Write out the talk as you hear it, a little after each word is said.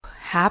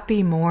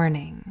Happy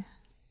morning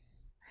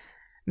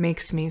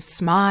makes me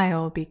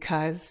smile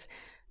because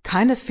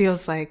kind of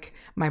feels like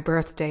my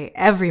birthday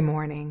every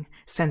morning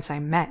since I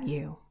met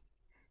you,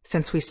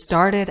 since we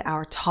started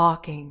our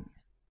talking.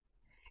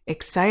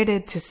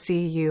 Excited to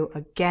see you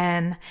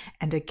again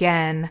and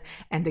again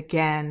and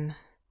again.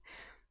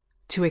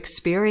 To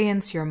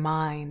experience your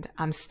mind,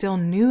 I'm still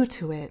new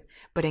to it,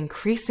 but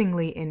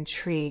increasingly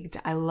intrigued.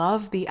 I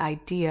love the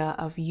idea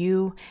of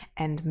you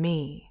and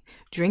me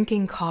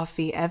drinking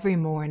coffee every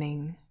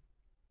morning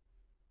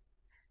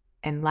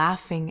and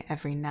laughing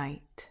every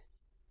night.